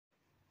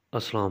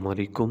Assalamu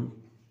alaikum.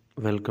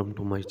 Welcome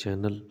to my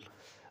channel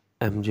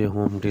MJ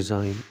Home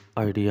Design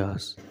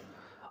Ideas.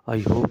 I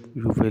hope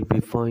you will be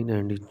fine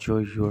and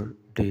enjoy your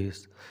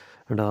days,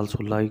 and also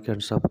like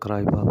and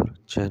subscribe our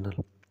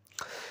channel.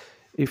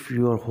 If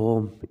your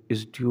home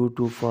is due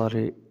to for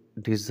a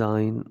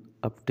design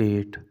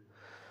update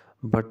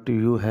but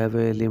you have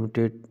a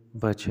limited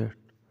budget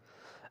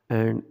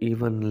and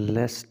even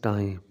less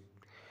time,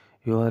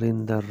 you are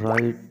in the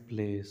right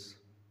place.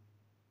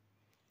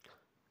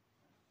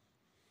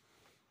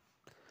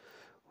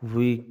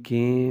 We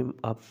came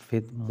up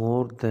with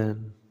more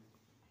than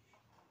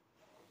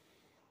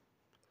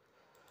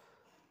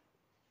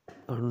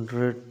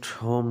 100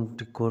 home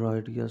decor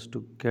ideas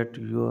to get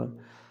you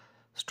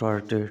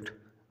started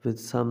with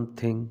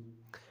something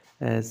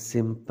as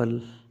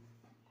simple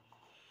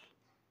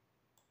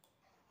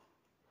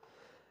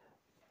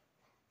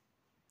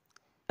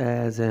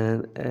as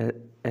an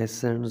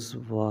essence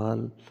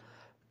wall,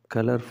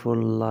 colorful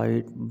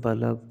light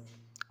bulb,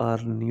 or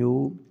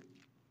new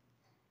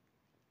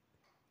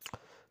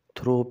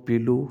throw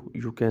pillow.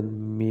 You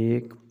can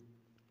make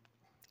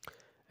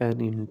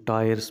an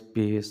entire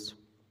space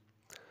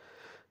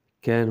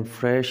can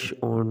fresh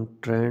on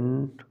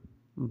trend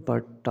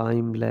but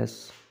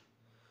timeless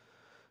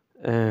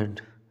and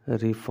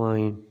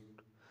refined.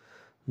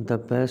 The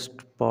best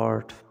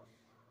part,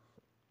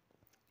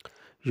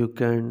 you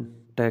can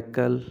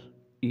tackle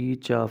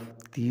each of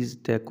these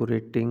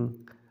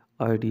decorating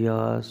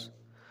ideas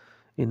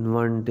in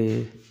one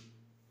day,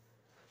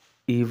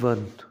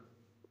 even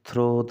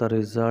though the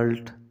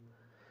result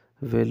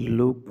will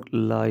look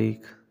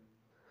like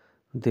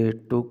they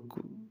took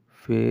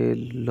way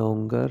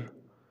longer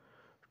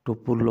to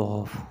pull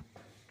off.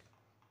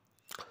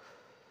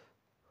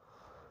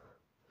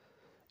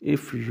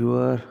 If you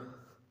are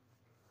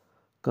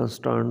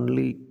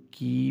constantly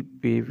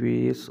keep a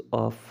vase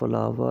of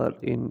flower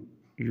in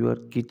your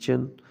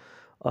kitchen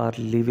or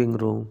living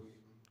room,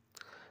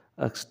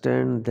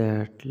 extend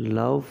that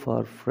love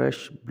for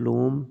fresh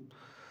bloom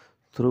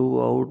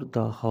throughout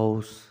the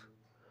house.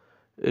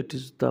 It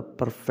is the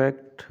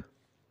perfect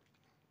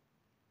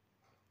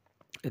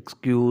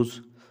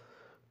excuse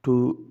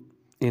to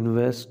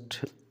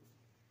invest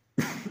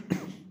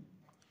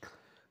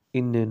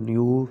in a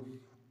new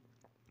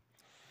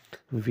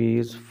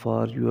vase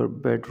for your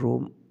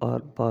bedroom or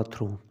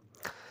bathroom.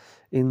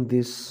 In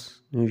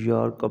this New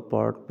York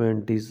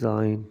apartment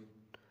design,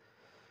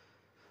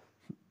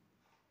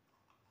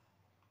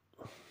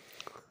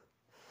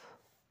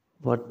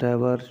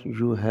 whatever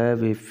you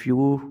have a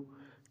few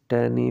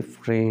tiny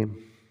frame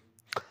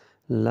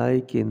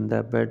like in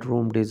the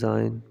bedroom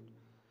design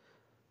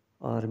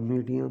or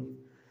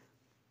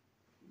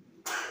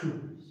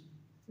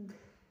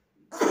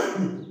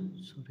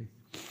sorry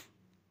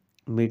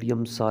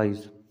medium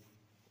size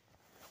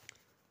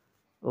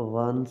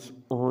ones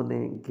on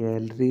a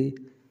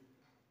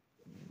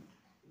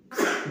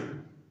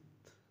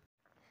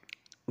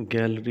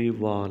gallery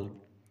wall,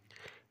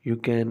 you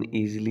can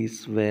easily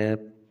swap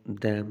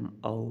them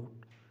out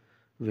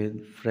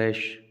with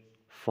fresh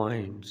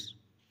finds.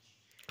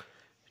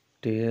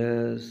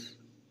 Tears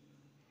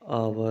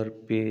our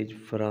page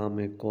from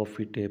a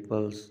coffee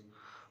tables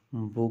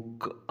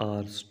book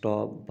or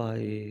stop by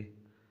a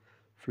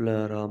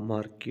flora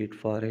market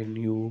for a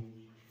new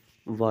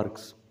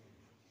works.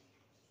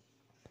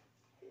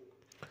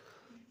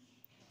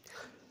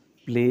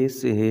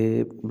 Place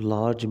a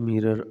large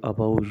mirror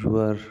above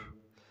your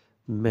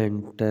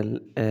mantel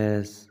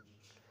as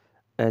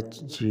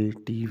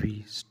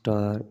HGTV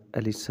star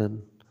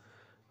Alison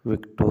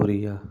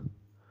Victoria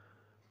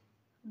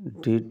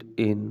did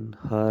in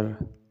her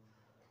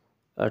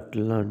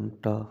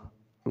Atlanta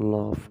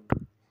loft,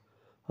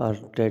 or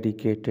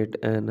dedicated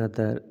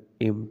another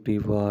empty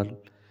wall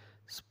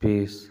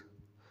space,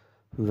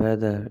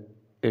 whether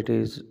it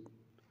is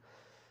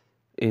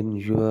in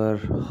your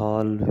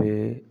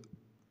hallway,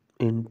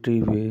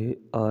 entryway,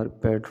 or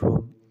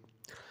bedroom.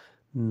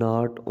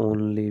 Not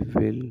only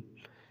will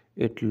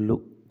it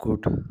look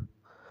good,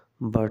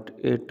 but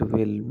it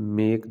will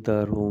make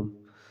the room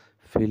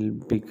feel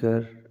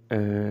bigger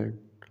and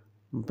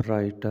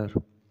brighter.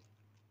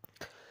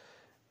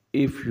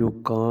 If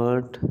you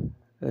can't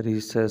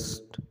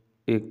resist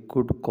a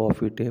good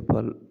coffee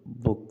table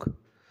book,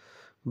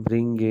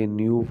 bring a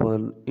new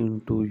one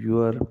into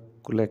your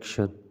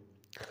collection,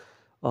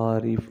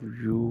 or if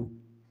you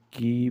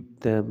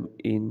keep them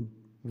in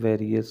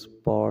various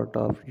part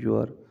of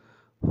your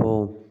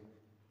home,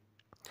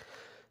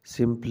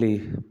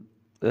 simply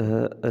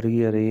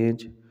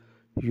rearrange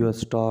your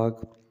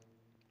stock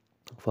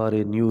for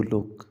a new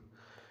look.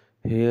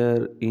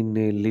 Here in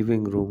a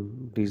living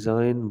room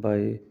designed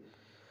by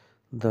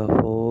the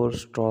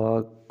horse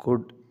stock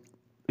could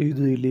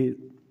easily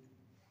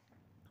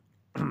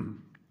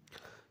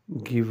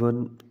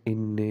given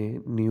in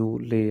a new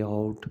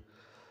layout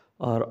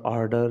or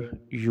order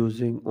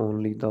using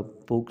only the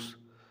books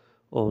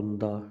on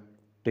the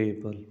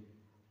table.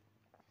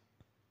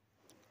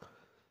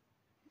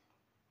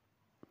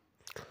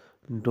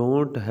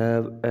 Don't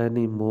have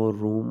any more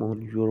room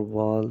on your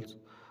walls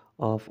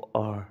of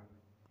art.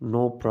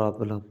 No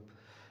problem.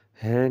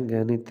 Hang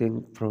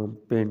anything from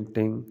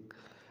painting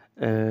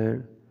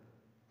and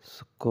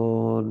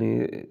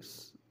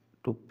scones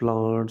to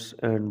plants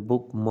and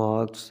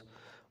bookmarks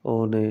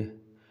on a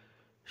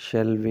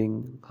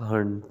shelving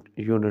hunt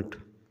unit.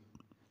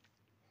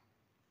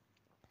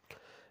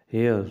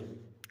 Here,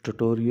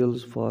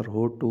 tutorials for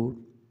how to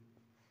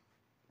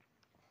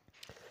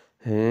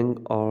hang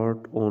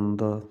art on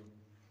the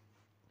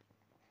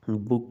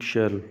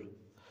bookshelf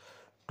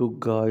to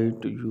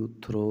guide you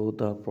through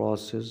the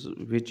process,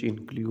 which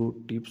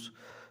include tips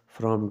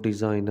from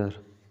designer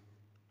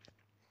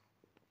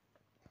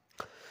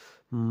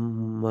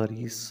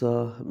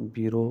Marisa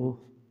Biro,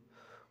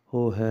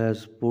 who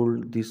has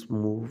pulled this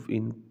move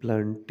in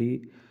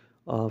plenty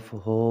of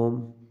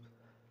home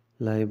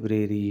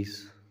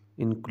libraries,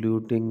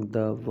 including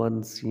the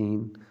one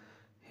seen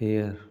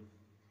here.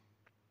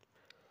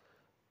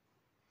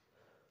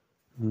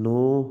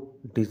 No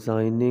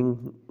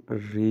designing,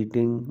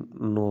 reading,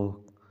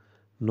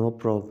 no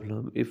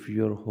problem. If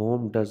your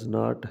home does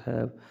not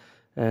have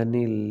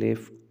any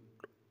left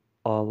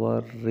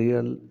over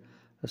real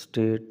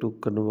estate to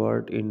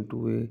convert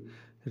into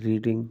a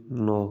reading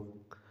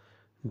nook,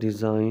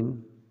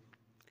 design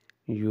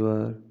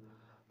your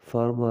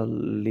formal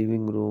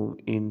living room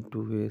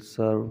into a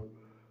serve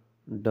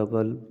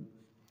double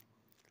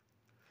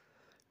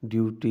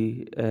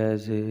duty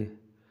as a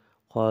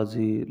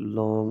quasi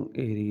long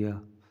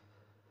area.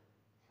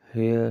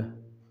 Here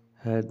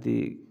had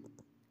the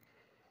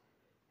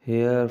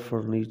hair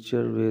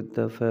furniture with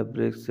the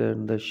fabrics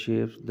and the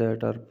shapes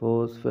that are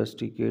both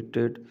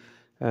sophisticated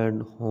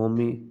and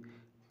homey,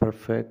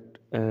 perfect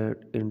and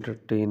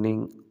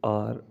entertaining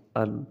or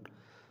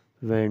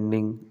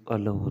unwinding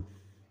alone.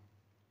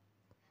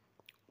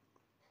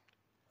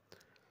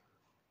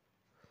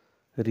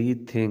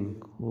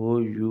 Rethink how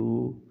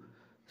you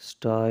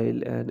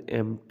style an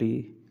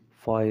empty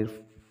fireplace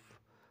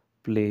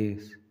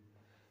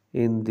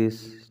in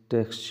this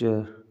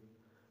texture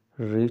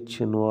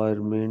rich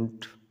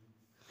environment.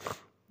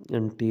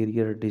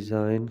 Interior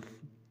design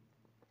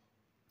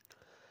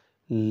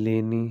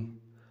Lenny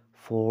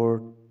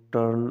Ford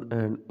turned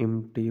an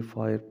empty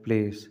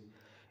fireplace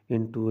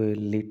into a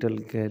little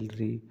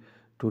gallery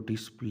to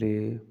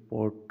display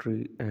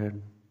pottery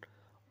and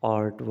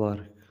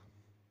artwork.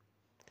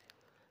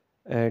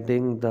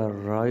 Adding the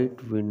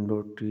right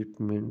window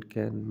treatment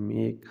can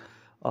make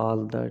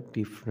all the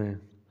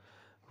difference.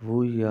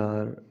 We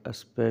are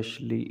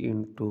especially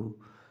into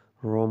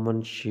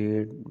Roman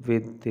shade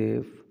with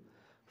a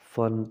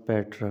fun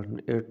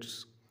pattern. It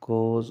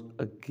goes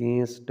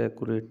against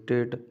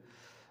decorated,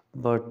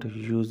 but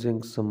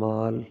using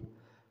small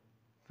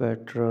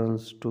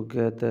patterns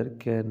together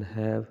can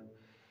have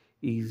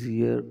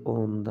easier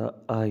on the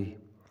eye.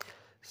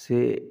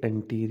 Say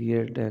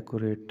interior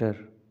decorator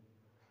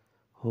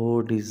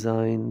who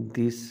designed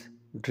this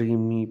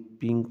dreamy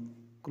pink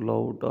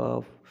cloud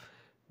of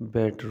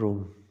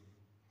bedroom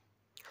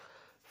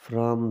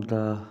from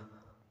the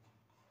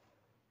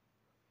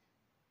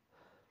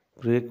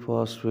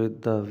breakfast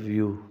with the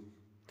view.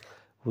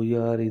 We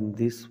are in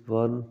this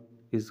one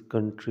is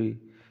country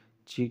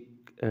chic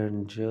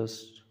and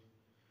just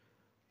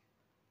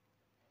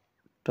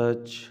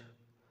touch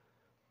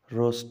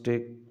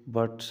rustic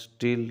but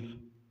still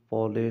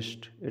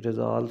polished. It is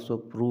also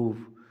proof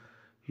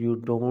you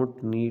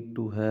don't need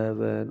to have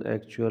an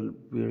actual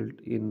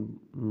built-in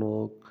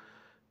knock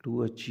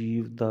to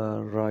achieve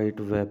the right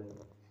web.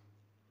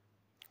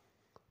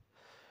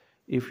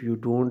 If you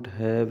don't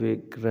have a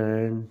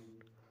grand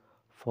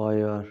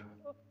fire,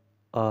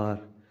 or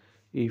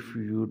if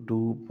you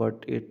do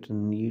but it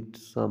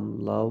needs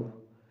some love,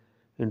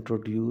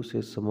 introduce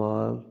a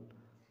small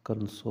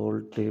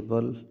console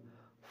table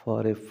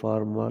for a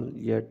formal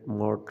yet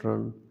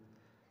modern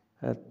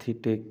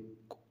aesthetic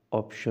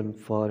option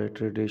for a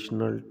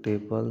traditional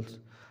tables,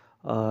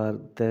 or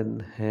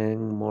then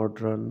hang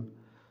modern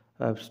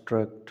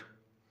abstract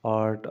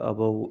art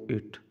above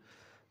it.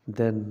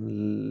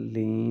 Then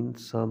lean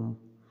some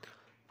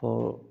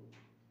po-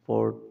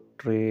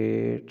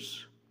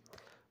 portraits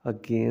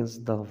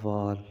against the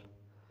wall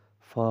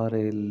for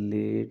a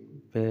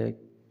laid back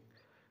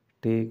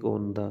take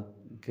on the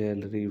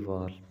gallery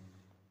wall.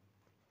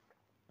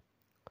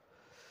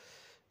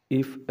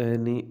 If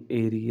any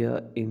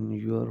area in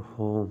your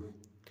home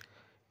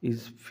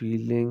is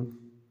feeling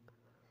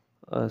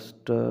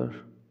austere,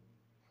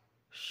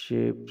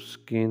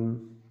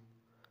 skin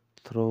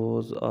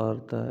throws are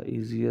the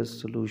easiest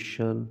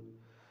solution.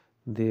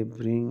 They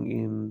bring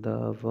in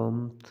the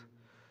warmth,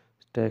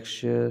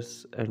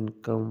 textures, and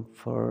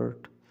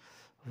comfort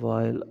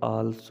while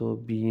also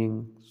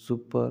being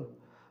super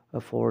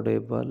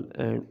affordable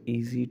and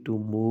easy to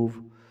move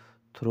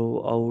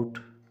throughout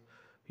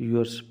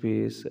your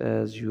space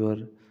as your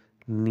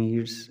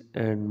needs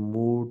and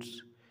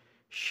moods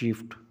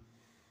shift.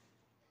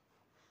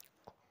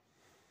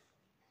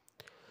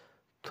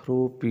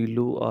 Throw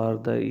pillow are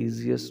the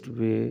easiest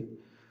way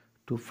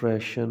to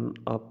freshen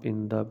up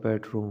in the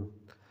bedroom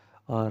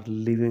or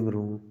living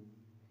room.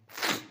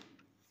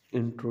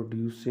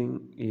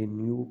 Introducing a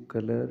new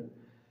color,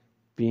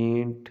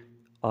 paint,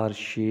 or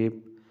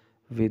shape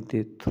with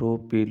a throw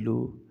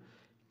pillow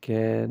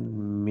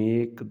can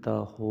make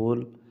the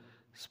whole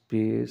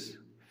space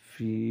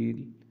feel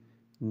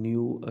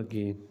new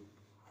again.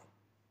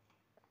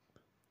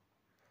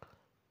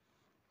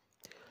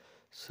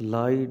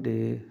 Slide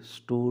a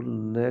stool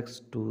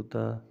next to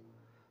the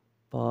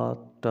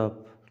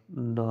bathtub.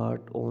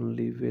 Not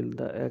only will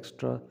the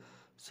extra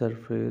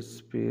surface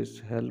space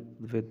help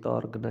with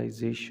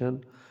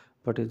organization,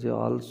 but it is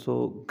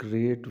also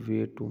great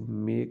way to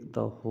make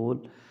the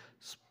whole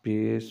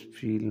space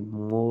feel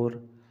more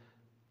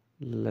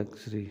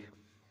luxury.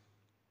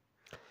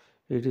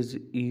 It is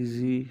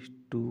easy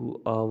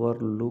to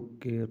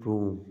overlook a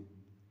room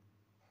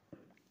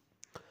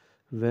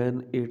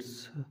when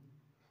it's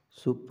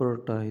super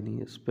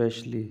tiny,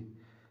 especially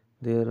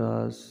there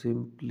are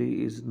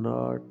simply is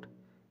not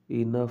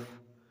enough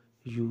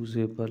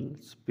usable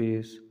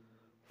space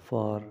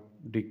for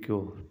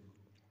decor.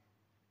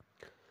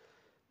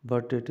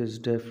 But it is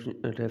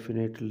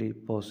definitely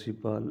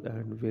possible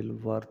and will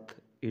worth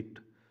it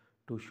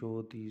to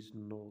show these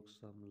knocks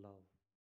some love.